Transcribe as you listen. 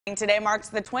Today marks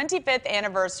the 25th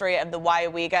anniversary of the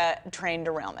WEGA train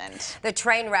derailment. The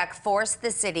train wreck forced the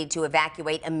city to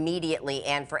evacuate immediately,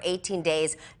 and for 18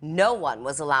 days, no one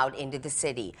was allowed into the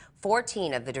city.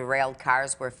 14 of the derailed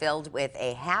cars were filled with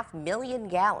 500,000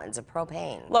 gallons of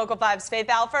propane. Local 5's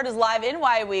Faith Alford is live in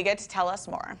WEGA to tell us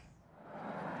more.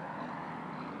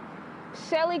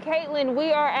 Shelly, Caitlin,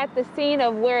 we are at the scene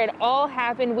of where it all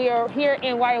happened. We are here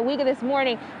in WEGA this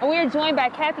morning, and we are joined by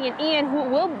Kathy and Ian, who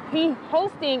will be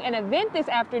hosting an event this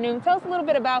afternoon. Tell us a little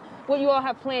bit about what you all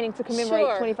have planning to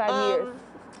commemorate 25 years.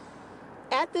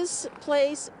 At this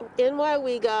place in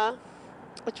WEGA,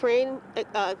 a train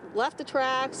left the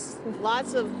tracks,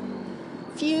 lots of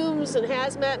fumes and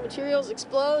hazmat materials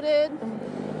exploded.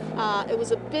 It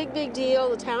was a big deal.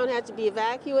 The town had to be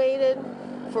evacuated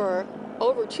for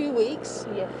over 2 weeks.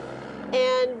 Yes.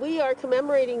 And we are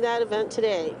commemorating that event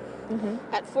today.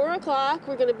 At 4 o'clock,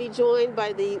 we're going to be joined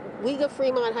by the WEGA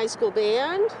Fremont High School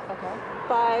Band,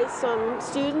 by some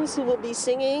students who will be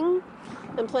singing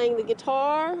and playing the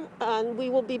guitar, and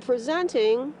we will be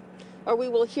presenting, or we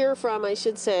will hear from, I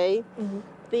should say,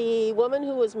 the woman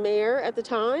who was mayor at the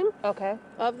time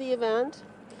of the event,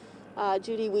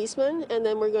 Judy Weisman, and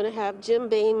then we're going to have Jim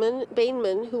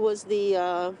Bainman, who was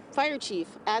the fire chief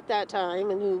at that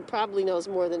time and who probably knows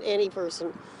more than any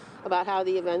person about how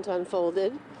the event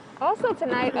unfolded. Also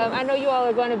tonight, I know you all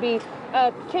are going to be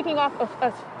kicking off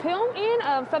a film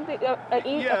a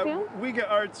film? WEGA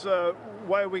Arts,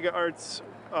 WEGA Arts.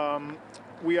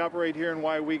 We operate here in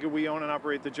WEGA. We own and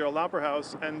operate the Gerald Opera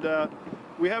House, and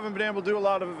we haven't been able to do a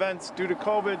lot of events due to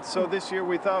COVID. So this year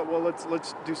we thought, well,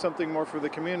 let's do something more for the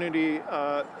community,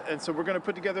 and so we're going to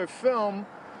put together a film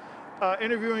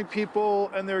interviewing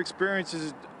people and their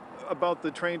experiences about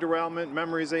the train derailment,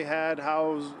 memories they had,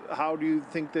 how do you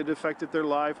think that affected their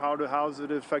life, how's it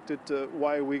affected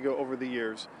WEGA over the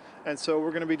years. And so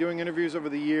we're going to be doing interviews over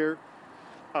the year,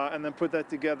 and then put that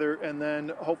together, and then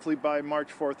hopefully by March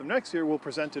 4th of next year, we'll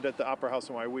present it at the Opera House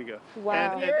in WEGA.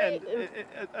 Wow.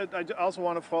 And I also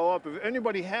want to follow up, if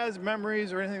anybody has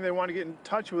memories or anything they want to get in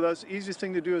touch with us, easiest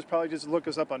thing to do is probably just look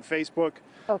us up on Facebook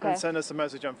and send us a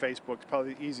message on Facebook. It's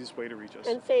probably the easiest way to reach us.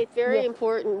 And Faith, very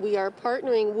important, we are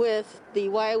partnering with the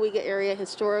WEGA Area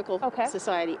Historical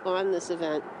Society on this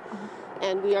event,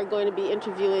 and we are going to be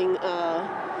interviewing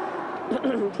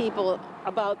people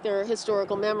about their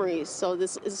historical memories. So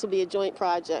this will be a joint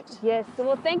project. Yes.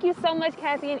 Well, thank you so much,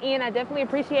 Kathy and Ian. I definitely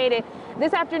appreciate it.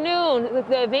 This afternoon,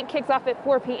 the event kicks off at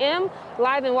 4 p.m.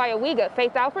 live in WEGA.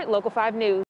 Faith Alford, Local 5 News.